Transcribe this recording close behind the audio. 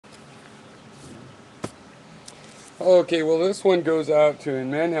Okay, well, this one goes out to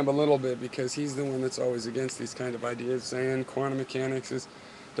Manham a little bit because he's the one that's always against these kind of ideas, saying quantum mechanics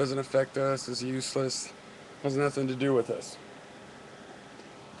doesn't affect us, is useless, has nothing to do with us.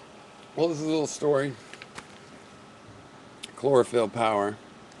 Well, this is a little story. Chlorophyll power.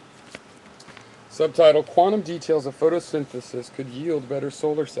 Subtitle: Quantum details of photosynthesis could yield better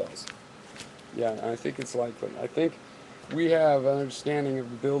solar cells. Yeah, I think it's likely. I think we have an understanding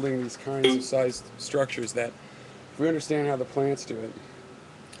of building these kinds of sized structures that if we understand how the plants do it,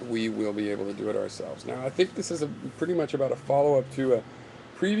 we will be able to do it ourselves. Now, I think this is pretty much about a follow-up to a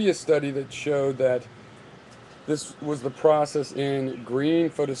previous study that showed that this was the process in green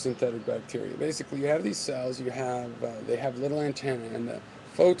photosynthetic bacteria. Basically, you have these cells, they have little antennae, and the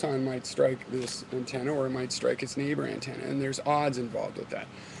photon might strike this antenna or it might strike its neighbor antenna, and there's odds involved with that.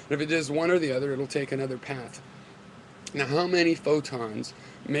 And if it does one or the other, it'll take another path. Now, how many photons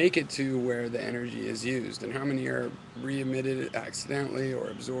make it to where the energy is used, and how many are re-emitted accidentally or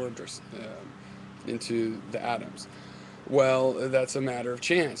absorbed into the atoms? Well, that's a matter of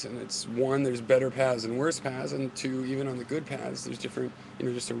chance, and it's one, there's better paths and worse paths, and two, even on the good paths, there's different,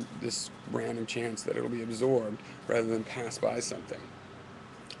 this random chance that it'll be absorbed rather than pass by something.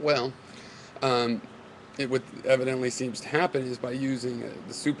 Well, um, what evidently seems to happen is by using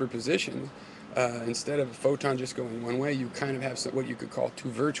the superposition, instead of a photon just going one way, you kind of have what you could call two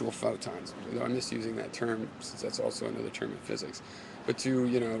virtual photons. Though I'm misusing that term since that's also another term in physics, but two,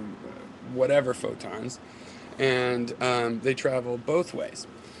 whatever photons, and they travel both ways.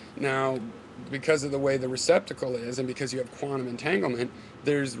 Now, because of the way the receptacle is, and because you have quantum entanglement,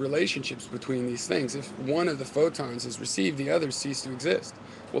 there's relationships between these things. If one of the photons is received, the others cease to exist.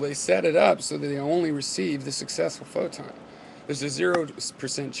 Well, they set it up so that they only receive the successful photon. There's a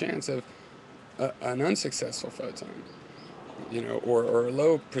 0% chance of an unsuccessful photon, or a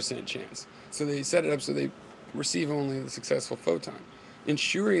low percent chance. So they set it up so they receive only the successful photon,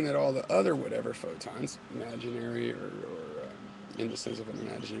 ensuring that all the other whatever photons, imaginary or in the sense of an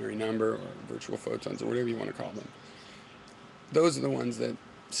imaginary number or virtual photons or whatever you want to call them, those are the ones that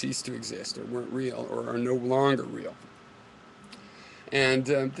cease to exist or weren't real or are no longer real. And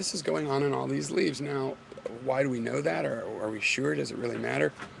this is going on in all these leaves. Now, why do we know that, or are we sure? Does it really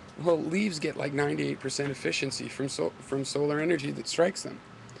matter? Well, leaves get like 98% efficiency from solar energy that strikes them.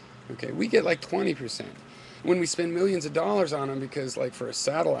 Okay, we get like 20%. When we spend millions of dollars on them, because like for a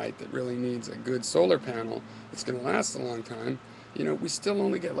satellite that really needs a good solar panel that's going to last a long time, we still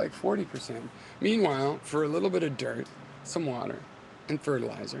only get like 40%. Meanwhile, for a little bit of dirt, some water, and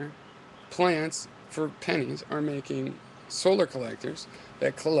fertilizer, plants for pennies are making solar collectors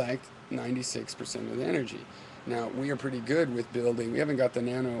that collect 96% of the energy. Now, we are pretty good with building, we haven't got the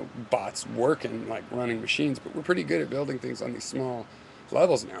nanobots working like running machines, but we're pretty good at building things on these small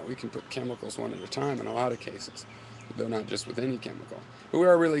levels now. We can put chemicals one at a time in a lot of cases, though not just with any chemical. But we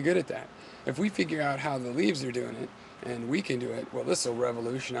are really good at that. If we figure out how the leaves are doing it, and we can do it, well, this will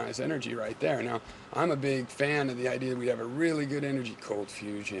revolutionize energy right there. Now, I'm a big fan of the idea that we'd have a really good energy, cold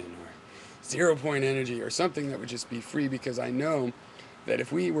fusion or 0 point energy or something that would just be free, because I know that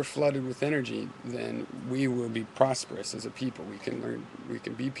if we were flooded with energy, then we will be prosperous as a people. We can learn, we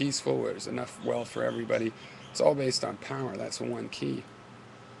can be peaceful, there's enough wealth for everybody. It's all based on power. That's one key,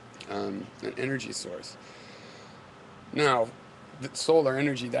 an energy source. Now, the solar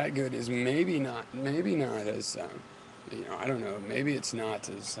energy that good is maybe not as, I don't know, maybe it's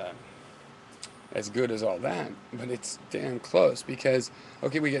not as good as all that, but it's damn close because,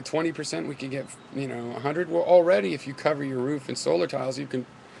 okay, we get 20%, we can get, 100. Well, already if you cover your roof in solar tiles, you can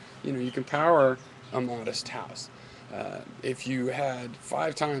power a modest house. If you had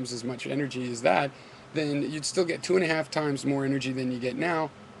 5 times as much energy as that, then you'd still get 2.5 times more energy than you get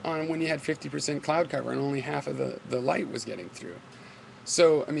now on when you had 50% cloud cover and only half of the light was getting through.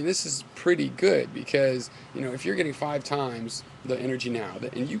 So, I mean, this is pretty good because, if you're getting 5 times the energy now,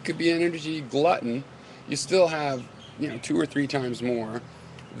 and you could be an energy glutton, you still have, 2 or 3 times more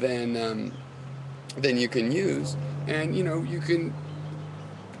than, than you can use. And, you can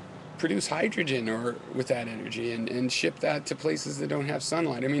produce hydrogen or with that energy and ship that to places that don't have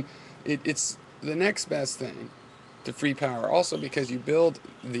sunlight. I mean, it's the next best thing to free power. Also because you build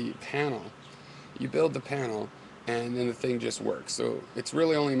the panel, and then the thing just works. So it's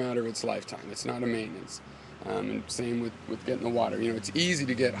really only a matter of its lifetime. It's not a maintenance. And same with getting the water. It's easy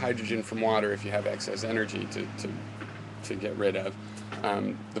to get hydrogen from water if you have excess energy to get rid of.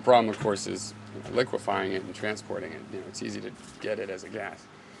 The problem, of course, is liquefying it and transporting it. It's easy to get it as a gas.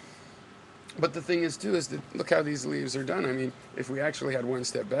 But the thing is, too, is that look how these leaves are done. I mean, if we actually had one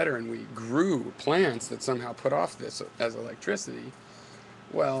step better and we grew plants that somehow put off this as electricity,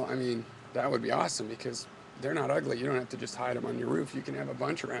 well, I mean, that would be awesome because they're not ugly. You don't have to just hide them on your roof. You can have a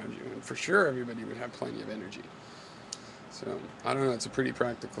bunch around you, and for sure everybody would have plenty of energy. So I don't know. It's a pretty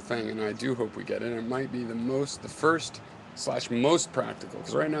practical thing, and I do hope we get it. And it might be the first slash most practical,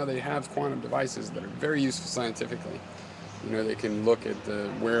 because right now they have quantum devices that are very useful scientifically. You know, they can look at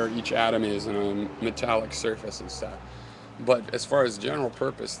where each atom is on a metallic surface and stuff. But as far as general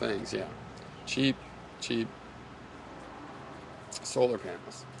purpose things, yeah, cheap, cheap solar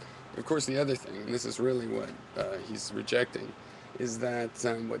panels. Of course, the other thing, and this is really what he's rejecting, is that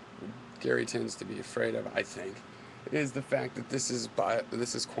what Gary tends to be afraid of, I think, is the fact that this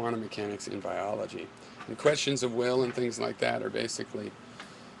is quantum mechanics in biology. And questions of will and things like that are basically,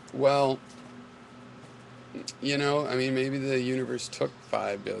 well, you know, I mean, maybe the universe took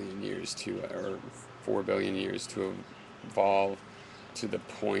 5 billion years or 4 billion years to evolve to the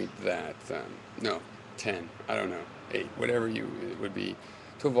point that, no, 10, I don't know, 8, whatever it would be,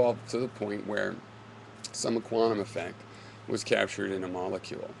 to evolve to the point where some quantum effect was captured in a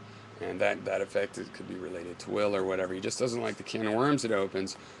molecule. And that effect could be related to will or whatever. He just doesn't like the can of worms it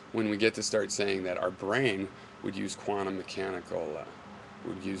opens when we get to start saying that our brain would use quantum mechanical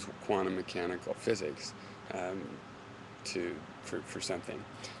physics um, for something.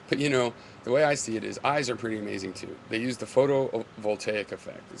 But you know, the way I see it is eyes are pretty amazing too. They use the photovoltaic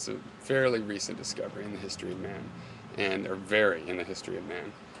effect. It's a fairly recent discovery in the history of man, and or very in the history of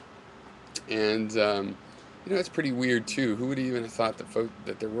man. And you know, it's pretty weird too. Who would even have thought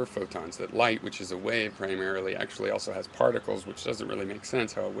that there were photons? That light, which is a wave primarily, actually also has particles, which doesn't really make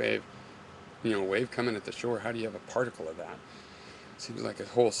sense. How a wave coming at the shore, how do you have a particle of that? Seems like a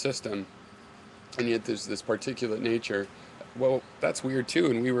whole system, and yet there's this particulate nature. Well, that's weird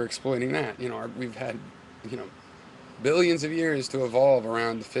too, and we were exploiting that. You know, we've had, you know, billions of years to evolve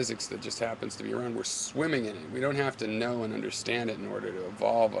around the physics that just happens to be around. We're swimming in it. We don't have to know and understand it in order to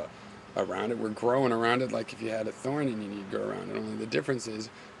evolve around it. We're growing around it like if you had a thorn and you need to go around it. Only the difference is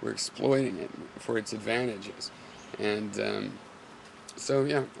we're exploiting it for its advantages. And so,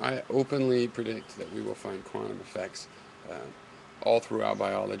 yeah, I openly predict that we will find quantum effects all throughout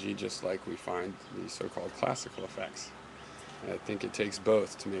biology, just like we find the so-called classical effects. I think it takes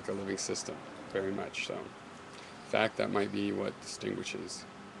both to make a living system, very much so. In fact, that might be what distinguishes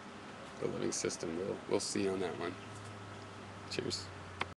the living system. We'll see on that one. Cheers.